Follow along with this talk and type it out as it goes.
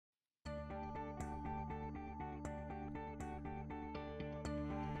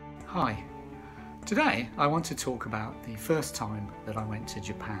Hi, today I want to talk about the first time that I went to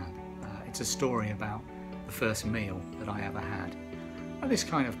Japan. It's a story about the first meal that I ever had. And this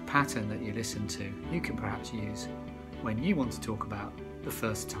kind of pattern that you listen to, you can perhaps use when you want to talk about the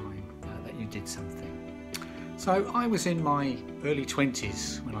first time that you did something. So I was in my early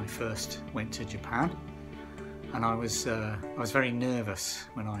 20s when I first went to Japan, and I was very nervous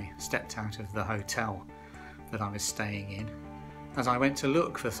when I stepped out of the hotel that I was staying in, as I went to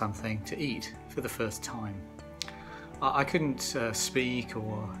look for something to eat for the first time. I couldn't speak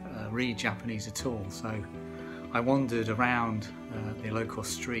or read Japanese at all, so I wandered around the local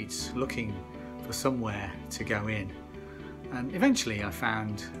streets looking for somewhere to go in. And eventually I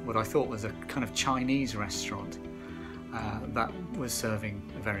found what I thought was a kind of Chinese restaurant that was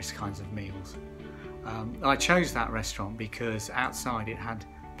serving various kinds of meals. I chose that restaurant because outside it had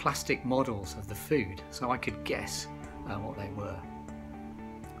plastic models of the food, so I could guess what they were.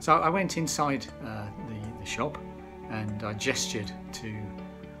 So I went inside the shop and I gestured to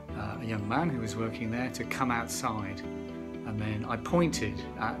a young man who was working there to come outside, and then I pointed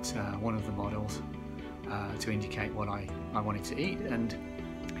at one of the models to indicate what I wanted to eat, and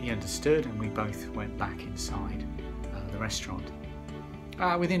he understood, and we both went back inside the restaurant.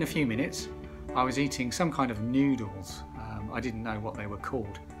 Within a few minutes I was eating some kind of noodles. I didn't know what they were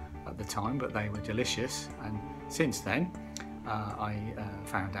called at the time, but they were delicious, and since then I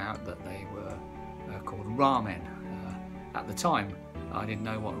found out that they were called ramen. At the time I didn't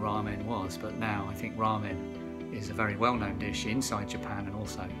know what ramen was, but now I think ramen is a very well-known dish inside Japan and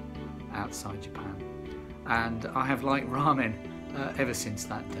also outside Japan, and I have liked ramen ever since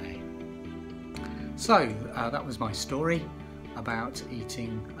that day. So that was my story about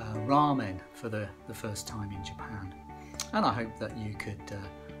eating ramen for the first time in Japan, and I hope that you could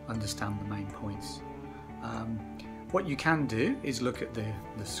understand the main points. What you can do is look at the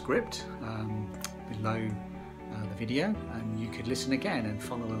script below the video, and you could listen again and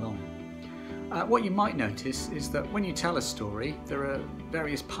follow along. What you might notice is that when you tell a story, there are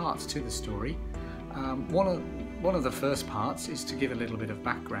various parts to the story. One of the first parts is to give a little bit of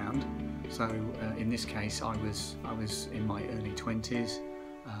background. So in this case I was in my early 20s.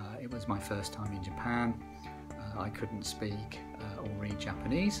 It was my first time in Japan. I couldn't speak or read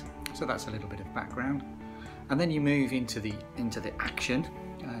Japanese, so that's a little bit of background. And then you move into the action,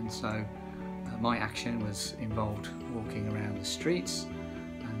 and so my action was involved walking around the streets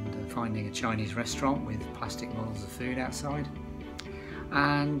and finding a Chinese restaurant with plastic models of food outside.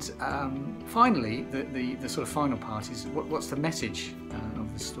 And finally, the sort of final part is what's the message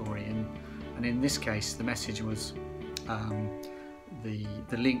of the story, and in this case the message was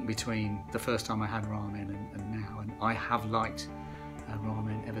the link between the first time I had ramen and now, and I have liked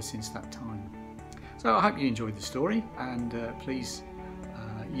ramen ever since that time. So I hope you enjoyed the story, and please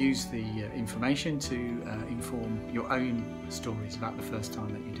use the information to inform your own stories about the first time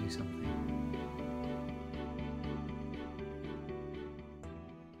that you do something.